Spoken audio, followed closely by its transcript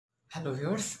Hello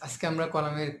viewers, আজকে আমরা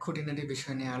কলামের খুঁটিনাটি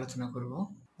বিষয় নিয়ে আলোচনা করব।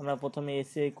 আমরা প্রথমে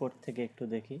এসিআই কোড থেকে একটু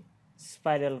দেখি।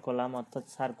 স্পাইরাল কলাম অর্থাৎ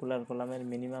সার্কুলার কলামের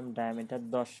মিনিমাম ডায়ামিটার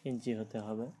 10 ইঞ্চি হতে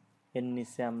হবে। এর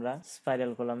নিচে আমরা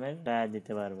স্পাইরাল কলামের ডায়া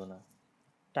দিতে পারবো না।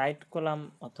 টাইট কলাম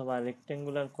অথবা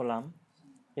রেক্টেঙ্গুলার কলাম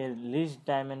এর লিস্ট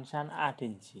ডাইমেনশন 8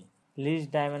 ইঞ্চি। লিস্ট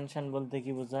ডাইমেনশন বলতে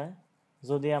কি বোঝায়?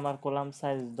 যদি আমার কলাম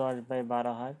সাইজ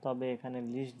 10/12 হয় তবে এখানে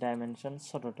লিস্ট ডাইমেনশন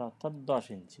ছোটটা অর্থাৎ 10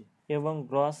 ইঞ্চি এবং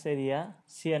গ্রস এরিয়া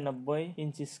 96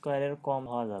 ইঞ্চি স্কোয়ারের কম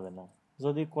হওয়া যাবে না।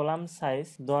 যদি কলাম সাইজ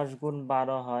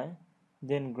 10x12 হয়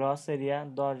দেন গ্রস এরিয়া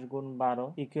 10x12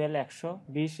 ইকুয়াল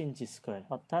 120 ইঞ্চি স্কোয়ার,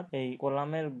 অর্থাৎ এই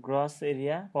কলামের গ্রস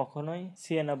এরিয়া কখনোই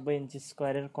 96 ইঞ্চি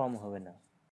স্কোয়ারের কম হবে না।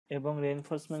 এবং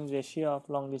রেইনফোর্সমেন্ট রেশিও অফ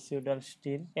লংগিটিউডাল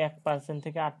স্টিল 1%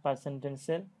 থেকে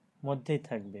 8%-এর মধ্যেই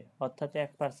থাকবে, অর্থাৎ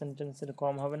 1%-এর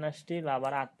কম হবে না স্টিল,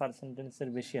 আবার 8%-এর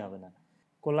বেশি হবে না।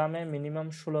 কলামে মিনিমাম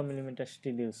 16 মিলিমিটার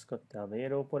স্টিল ইউজ করতে হবে,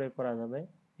 এর উপরে করা যাবে,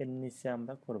 এর নিচে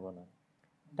আমরা করব না।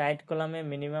 টাইট কলামে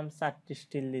মিনিমাম 4টি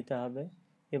স্টিল দিতে হবে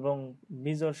এবং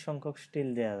বিজোড় সংখ্যক স্টিল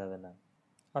দেওয়া যাবে না।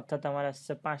 অর্থাৎ আমার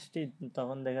আসছে 5টি,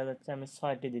 তখন দেখা যাচ্ছে আমি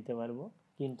 6টি দিতে পারবো,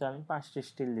 কিন্তু আমি 5টি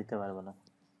স্টিল দিতে পারবো না।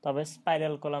 তবে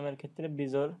স্পাইরাল কলামের ক্ষেত্রে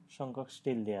বিজোড় সংখ্যক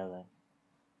স্টিল দেওয়া যায়।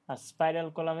 আর স্পাইরাল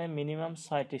কলামে মিনিমাম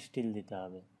 6টি স্টিল দিতে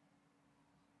হবে।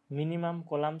 Minimum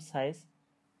column size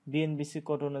BNBC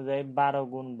code অনুযায়ী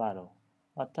 12x12,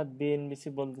 অর্থাৎ বিএনবিসি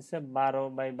বলতেছে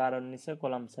 12/12-এর নিচে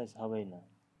কলাম সাইজ হবেই না।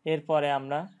 এরপরে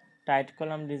আমরা টাইট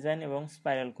কলাম ডিজাইন এবং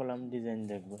স্পাইরাল কলাম ডিজাইন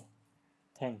দেখব।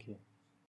 Thank you.